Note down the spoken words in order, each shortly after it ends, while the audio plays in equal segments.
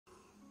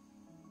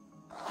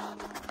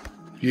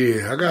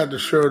Yeah, I got the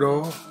shirt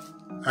on.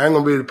 I ain't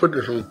gonna be able to put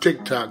this on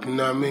TikTok, you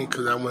know what I mean?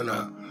 Cause I went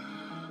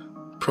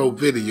pro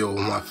video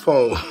on my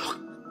phone.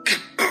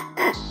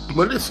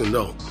 But listen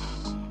though,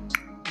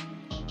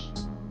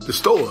 the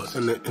stores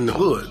in the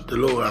hood, the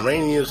little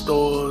Iranian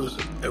stores,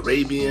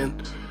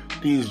 Arabian,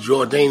 these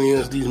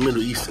Jordanians, these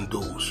Middle Eastern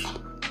dudes.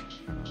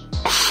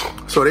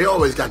 So they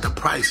always got the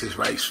prices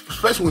right,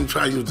 especially when you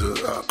try to use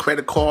a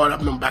credit card. I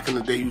remember back in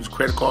the day, you use a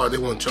credit card, they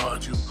want to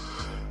charge you.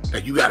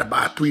 Like you gotta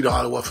buy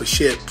 $3 worth of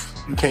shit.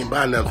 You can't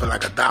buy nothing for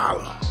like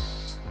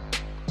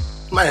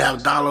 $1. You might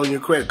have $1 on your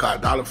credit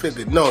card,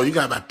 $1.50. No, you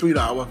gotta buy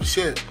 $3 worth of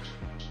shit.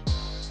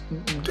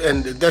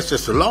 And that's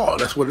just the law.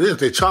 That's what it is.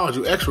 They charge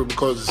you extra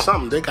because it's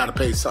something. They gotta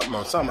pay something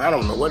on something. I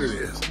don't know what it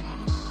is.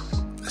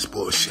 That's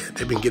bullshit.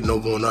 They've been getting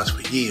over on us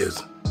for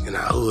years in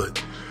our hood.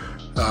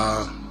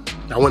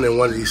 I went in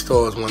one of these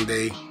stores one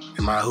day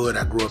in my hood.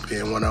 I grew up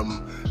in one of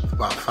them for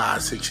about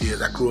 5-6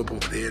 years. I grew up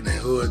over there in the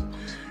hood.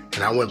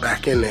 And I went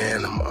back in there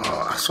and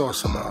I saw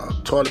some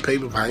toilet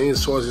paper,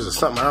 Hyannis sources or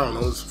something. I don't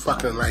know. It was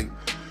fucking like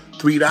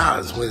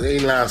 $3 with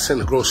 89 cents in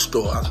the grocery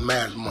store. I was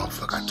mad as a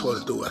motherfucker. I told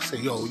the dude, I said,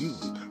 yo, you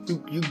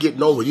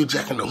getting over, you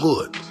jacking the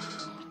hood.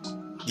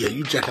 Yeah,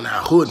 you jacking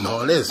our hood and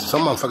all this.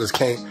 Some motherfuckers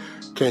can't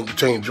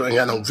ain't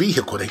got no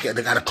vehicle. They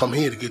gotta come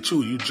here to get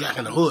you. You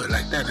jacking the hood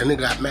like that. And they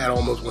got mad,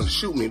 almost wanted to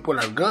shoot me and pull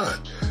out a gun.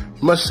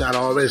 He must have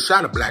already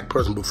shot a black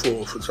person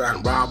before for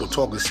trying to rob or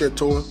talking shit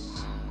to him.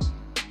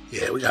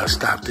 Yeah, we gotta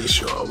stop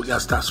this, y'all. We gotta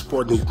stop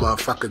supporting these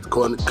motherfuckers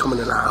coming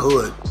in our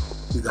hood.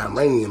 These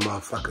Iranian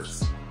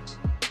motherfuckers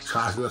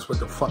charging us what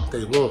the fuck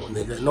they want,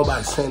 nigga.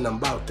 Nobody's saying nothing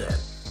about that.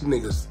 You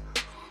niggas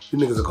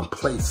are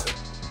complacent.